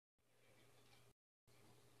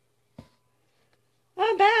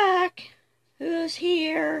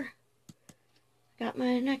got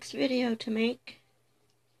my next video to make.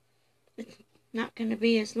 It's not going to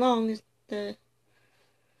be as long as the...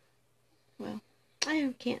 Well,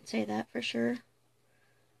 I can't say that for sure.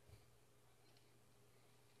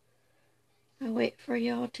 I'll wait for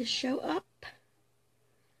y'all to show up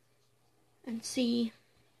and see.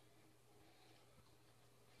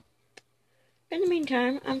 In the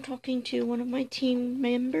meantime, I'm talking to one of my team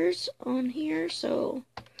members on here, so...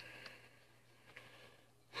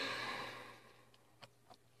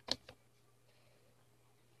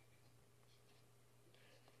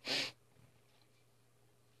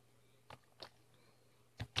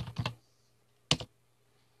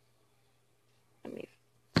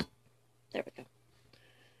 There we go.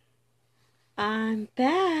 I'm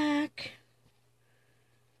back.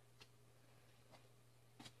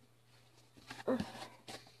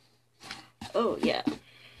 Oh, yeah.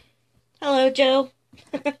 Hello, Joe.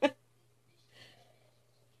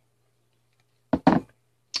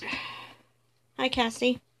 Hi,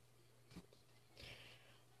 Cassie.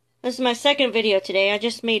 This is my second video today. I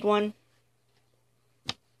just made one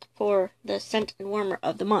for the scent and warmer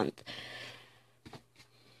of the month.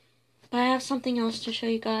 But I have something else to show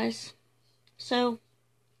you guys. So,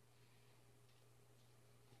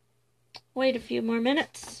 wait a few more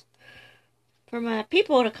minutes for my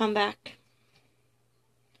people to come back.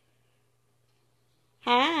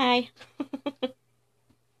 Hi.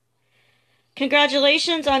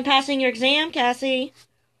 Congratulations on passing your exam, Cassie.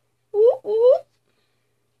 Woo woo.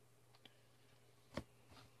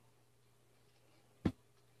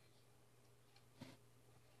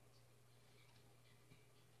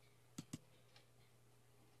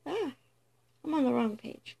 I'm on the wrong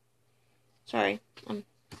page. Sorry,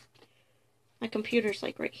 my computer's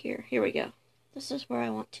like right here. Here we go. This is where I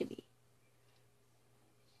want to be.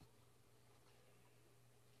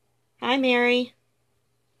 Hi, Mary.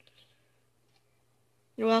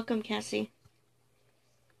 You're welcome, Cassie.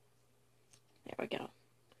 There we go.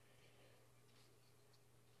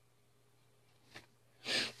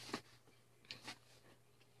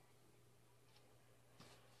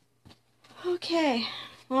 Okay,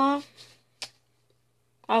 well,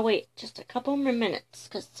 I'll wait just a couple more minutes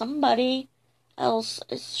because somebody else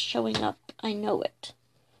is showing up. I know it.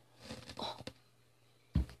 Oh.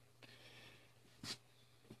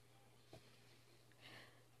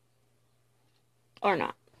 Or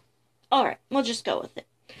not. Alright, we'll just go with it.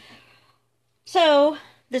 So,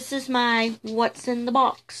 this is my What's in the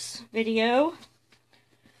Box video.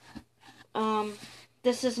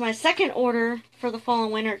 This is my second order for the fall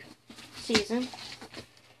and winter season.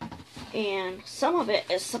 And some of it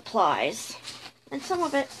is supplies. And some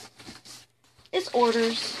of it is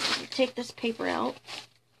orders. Take this paper out.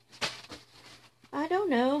 I don't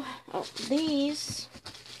know. Oh, these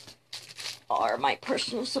are my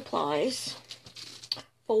personal supplies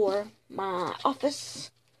for my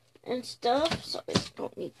office and stuff. So I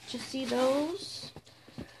don't need to see those.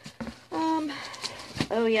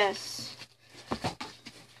 Oh yes.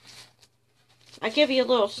 I give you a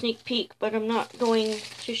little sneak peek, but I'm not going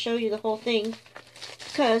to show you the whole thing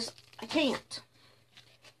because I can't.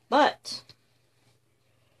 But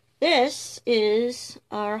this is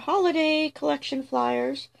our holiday collection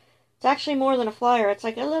flyers. It's actually more than a flyer. It's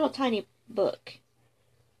like a little tiny book.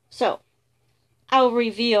 So, I'll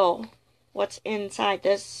reveal what's inside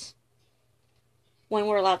this when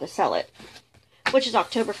we're allowed to sell it, which is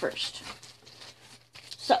October 1st.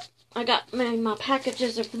 So, I got my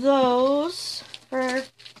packages of those for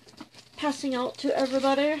passing out to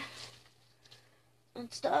everybody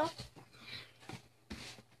and stuff.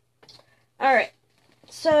 Alright,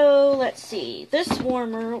 so let's see. This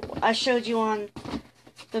warmer I showed you on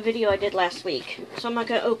the video I did last week, so I'm not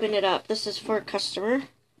going to open it up. This is for a customer.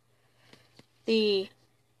 The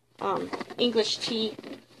English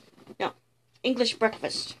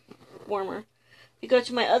breakfast warmer. If you go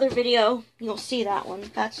to my other video, you'll see that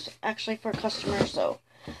one. That's actually for a customer, so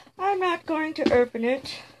I'm not going to open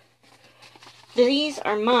it. These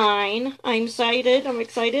are mine. I'm excited.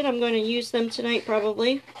 I'm going to use them tonight,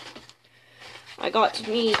 probably. I got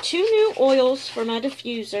me 2 new oils for my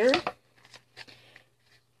diffuser.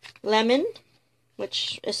 Lemon,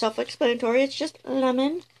 which is self-explanatory. It's just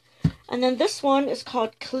lemon. And then this one is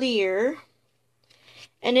called Clear.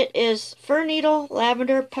 And it is fir needle,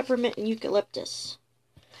 lavender, peppermint, and eucalyptus.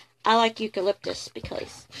 I like eucalyptus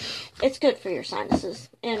because it's good for your sinuses.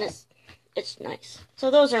 And it's nice.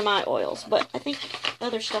 So those are my oils. But I think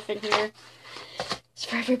other stuff in here is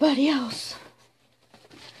for everybody else.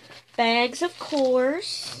 Bags, of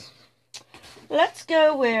course. Let's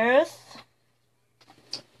go with...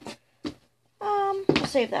 I'll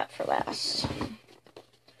save that for last.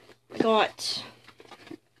 Got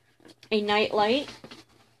a nightlight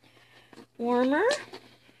warmer.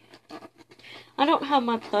 I don't have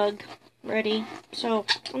my plug ready, so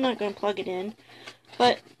I'm not going to plug it in,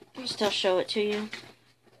 but I'll still show it to you.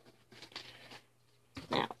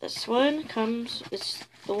 Now, this one it's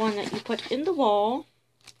the one that you put in the wall.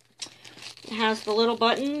 It has the little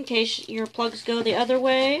button in case your plugs go the other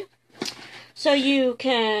way, so you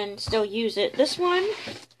can still use it. This one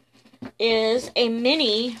is a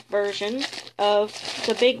mini version of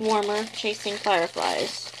the big warmer chasing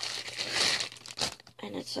fireflies.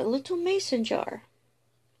 And it's a little mason jar.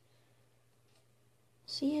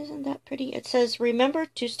 See, isn't that pretty? It says, remember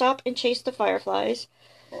to stop and chase the fireflies.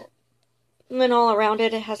 And then all around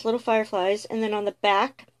it, it has little fireflies. And then on the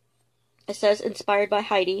back, it says, inspired by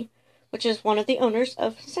Heidi, which is one of the owners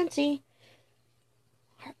of Scentsy.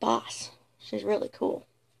 Our boss. She's really cool.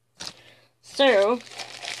 So,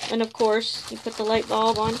 and of course, you put the light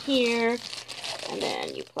bulb on here, and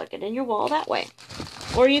then you plug it in your wall that way.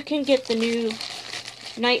 Or you can get the new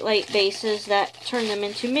nightlight bases that turn them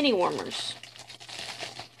into mini warmers.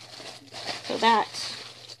 So that's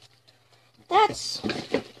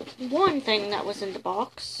one thing that was in the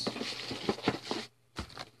box.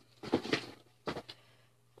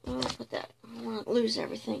 Oh, put that. I don't want to lose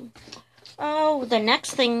everything. Oh, the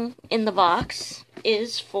next thing in the box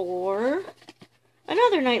is for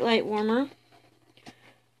another nightlight warmer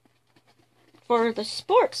for the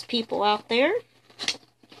sports people out there.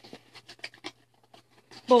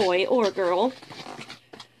 Boy or girl.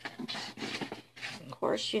 Of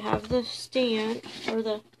course, you have the stand or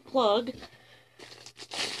the plug.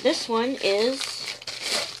 This one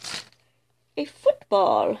is a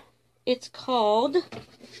football. It's called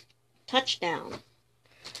Touchdown.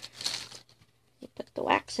 You put the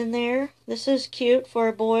wax in there. This is cute for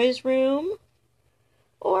a boy's room,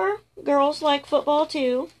 or girls like football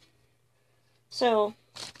too. So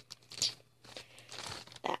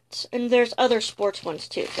that, and there's other sports ones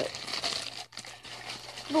too, but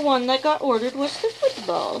the one that got ordered was the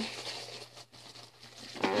football.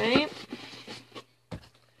 Alright.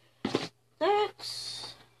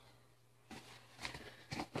 That's...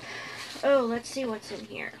 Oh, let's see what's in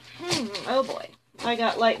here. Oh boy. I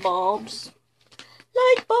got light bulbs.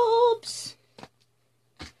 Light bulbs!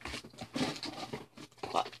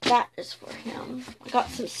 Well, that is for him. I got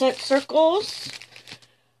some scent circles.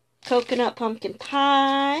 Coconut pumpkin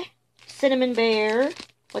pie. Cinnamon bear,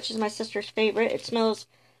 which is my sister's favorite. It smells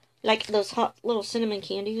like those hot little cinnamon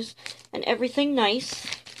candies. And everything nice.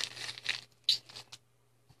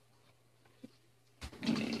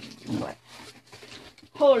 What?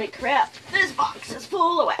 Holy crap, this box is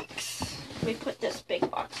full of wax. Let me put this big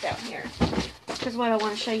box down here, because what I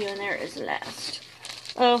want to show you in there is last.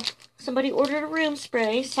 Oh, somebody ordered a room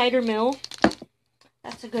spray, cider mill.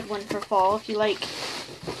 That's a good one for fall if you like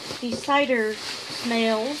these cider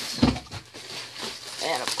smells.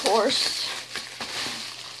 And of course,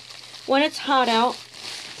 when it's hot out,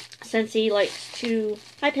 Scentsy likes to,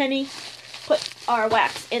 hi Penny, put our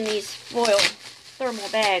wax in these foil thermal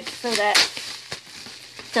bags so that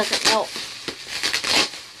it doesn't melt.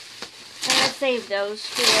 And I save those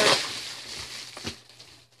for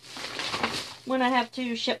when I have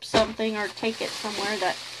to ship something or take it somewhere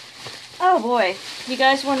that, oh boy, you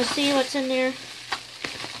guys want to see what's in there?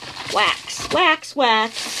 Wax, wax,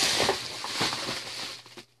 wax.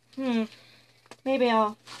 Maybe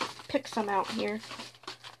I'll pick some out here.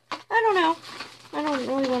 I don't know. I don't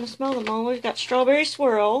really want to smell them all. We've got strawberry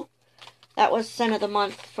swirl. That was scent of the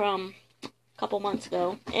month from a couple months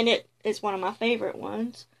ago. And it is one of my favorite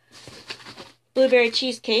ones. Blueberry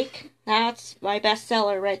cheesecake. That's my best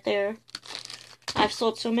seller right there. I've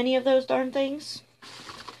sold so many of those darn things.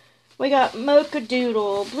 We got mocha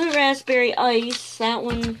doodle. Blue raspberry ice. That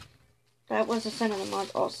one, that was a scent of the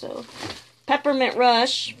month also. Peppermint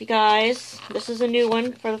rush, you guys. This is a new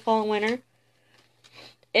one for the fall and winter.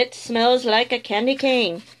 It smells like a candy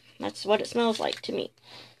cane. That's what it smells like to me.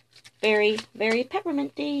 Very, very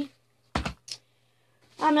pepperminty.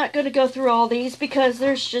 I'm not going to go through all these because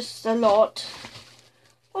there's just a lot.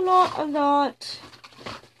 A lot.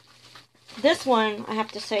 This one, I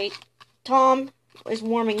have to say, Tom is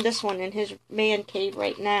warming this one in his man cave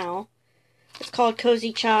right now. It's called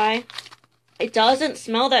Cozy Chai. It doesn't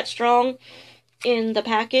smell that strong in the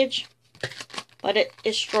package, but it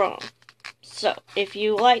is strong. So, if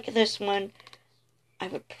you like this one, I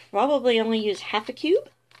would probably only use half a cube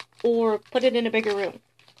or put it in a bigger room.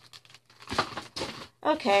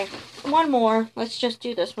 Okay, one more. Let's just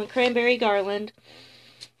do this one. Cranberry garland.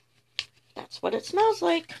 That's what it smells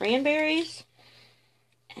like. Cranberries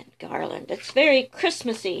and garland. It's very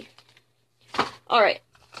Christmassy. Alright.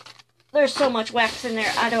 There's so much wax in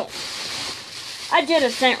there, I don't I did a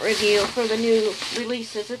scent review for the new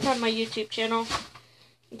releases. It's on my YouTube channel.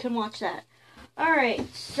 You can watch that.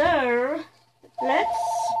 Alright, so let's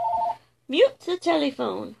mute the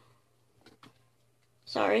telephone.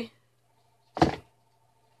 Sorry.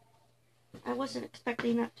 I wasn't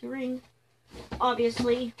expecting that to ring,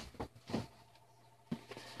 obviously.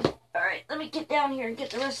 Alright, let me get down here and get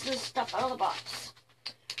the rest of this stuff out of the box.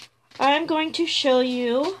 I'm going to show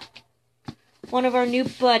you one of our new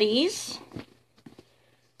buddies.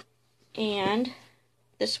 And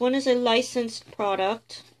this one is a licensed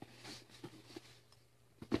product.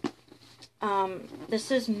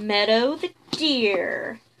 This is Meadow the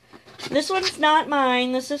Deer. This one's not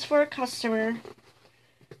mine. This is for a customer.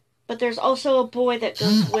 But there's also a boy that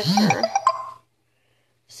goes with her.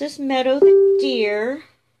 This is Meadow the Deer.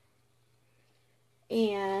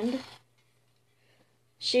 And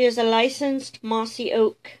she is a licensed mossy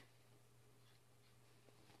oak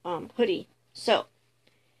hoodie. So,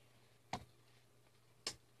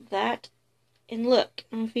 that, and look,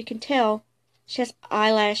 I don't know if you can tell, she has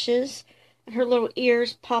eyelashes, and her little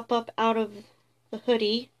ears pop up out of the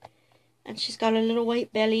hoodie, and she's got a little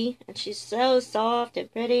white belly, and she's so soft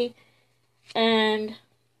and pretty. And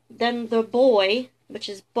then the boy, which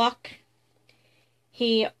is Buck,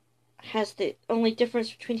 he has the only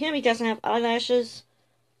difference between him, he doesn't have eyelashes,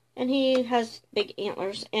 and he has big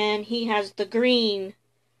antlers, and he has the green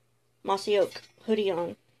mossy oak hoodie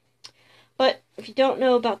on. But if you don't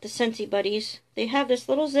know about the Scentsy buddies, they have this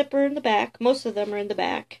little zipper in the back. Most of them are in the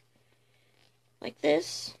back. Like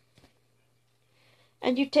this.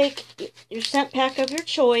 And you take your scent pack of your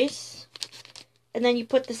choice. And then you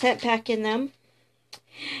put the scent pack in them.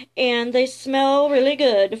 And they smell really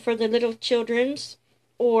good for the little children's.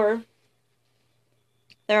 Or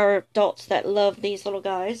there are adults that love these little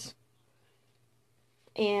guys.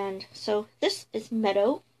 And so this is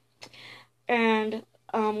Meadow. And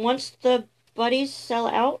once the buddies sell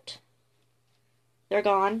out, they're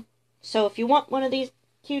gone. So if you want one of these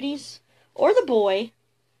cuties, or the boy,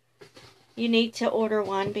 you need to order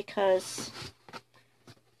one, because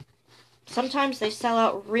sometimes they sell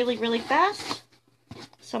out really, really fast.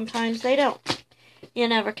 Sometimes they don't. You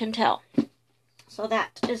never can tell. So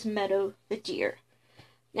that is Meadow the Deer.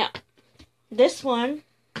 Now, this one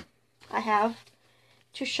I have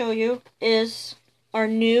to show you is our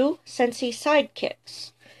new Scentsy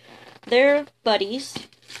sidekicks. They're buddies,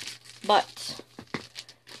 but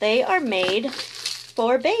they are made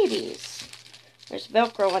for babies. There's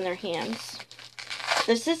Velcro on their hands.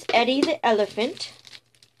 This is Eddie the Elephant.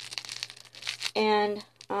 And,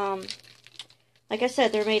 like I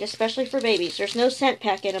said, they're made especially for babies. There's no scent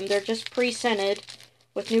pack in them. They're just pre-scented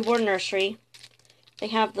with Newborn Nursery. They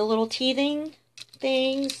have the little teething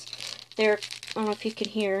things. They're, I don't know if you can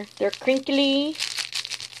hear, they're crinkly.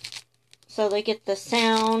 So they get the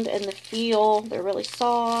sound and the feel. They're really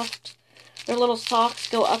soft. Their little socks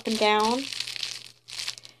go up and down.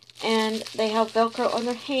 And they have Velcro on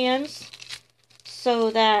their hands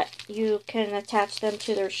so that you can attach them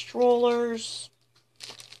to their strollers,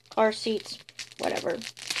 car seats, whatever.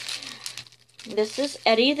 This is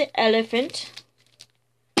Eddie the Elephant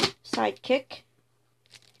sidekick.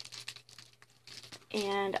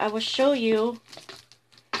 And I will show you,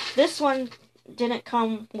 this one didn't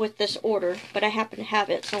come with this order, but I happen to have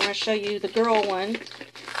it, so I want to show you the girl one,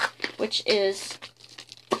 which is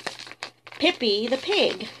Pippi the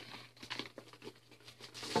pig.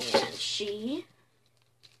 And she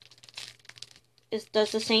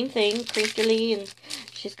does the same thing, crinkly, and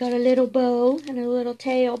she's got a little bow and a little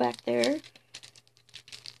tail back there.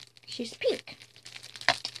 She's pink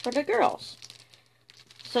for the girls.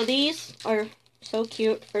 So these are so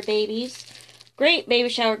cute for babies. Great baby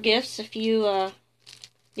shower gifts if you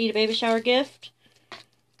need a baby shower gift,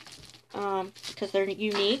 because they're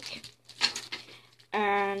unique.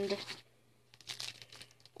 And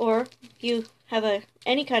or if you have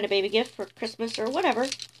any kind of baby gift for Christmas or whatever,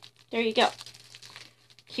 there you go.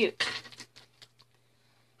 Cute.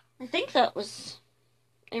 I think that was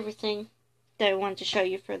everything that I wanted to show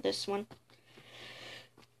you for this one.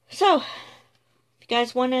 So, if you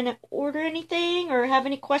guys want to order anything or have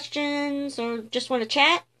any questions or just want to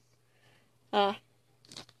chat,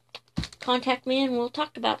 contact me and we'll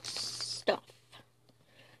talk about stuff.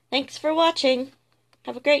 Thanks for watching.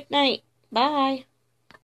 Have a great night. Bye.